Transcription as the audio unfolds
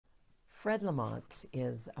Fred Lamont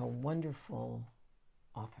is a wonderful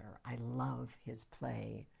author. I love his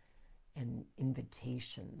play and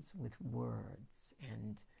invitations with words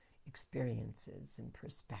and experiences and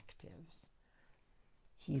perspectives.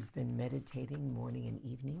 He's been meditating morning and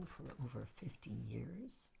evening for over 50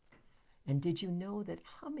 years. And did you know that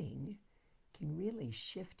humming can really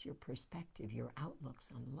shift your perspective, your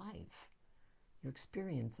outlooks on life, your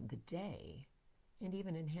experience of the day, and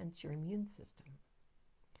even enhance your immune system?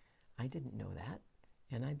 I didn't know that,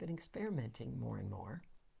 and I've been experimenting more and more,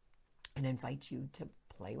 and invite you to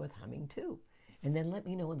play with humming too. And then let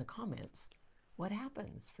me know in the comments what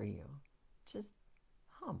happens for you. Just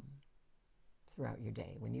hum throughout your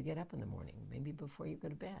day when you get up in the morning, maybe before you go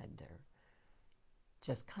to bed, or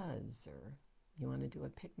just 'cause, or you want to do a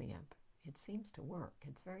pick-me-up. It seems to work.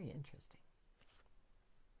 It's very interesting.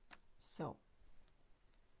 So,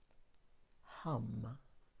 Hum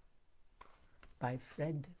by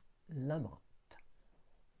Fred Lamont.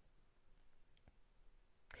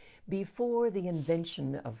 Before the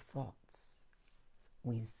invention of thoughts,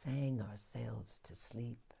 we sang ourselves to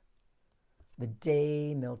sleep. The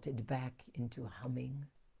day melted back into humming,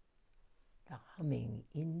 the humming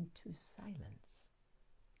into silence,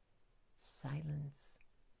 silence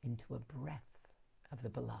into a breath of the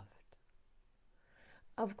beloved.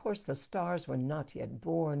 Of course, the stars were not yet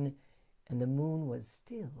born, and the moon was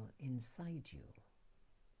still inside you.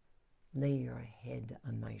 Lay your head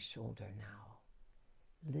on my shoulder now.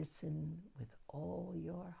 Listen with all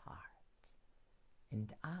your heart,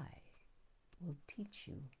 and I will teach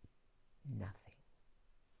you nothing.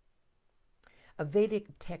 A Vedic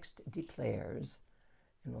text declares,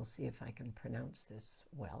 and we'll see if I can pronounce this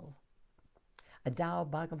well, Adao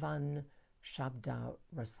Bhagavan Shabda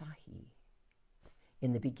Rasahi.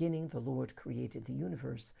 In the beginning, the Lord created the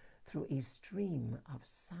universe through a stream of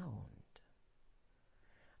sound.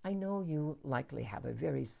 I know you likely have a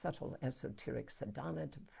very subtle esoteric sadhana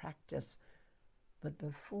to practice, but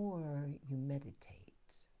before you meditate,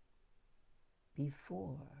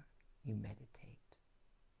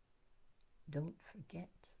 don't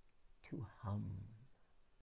forget to hum.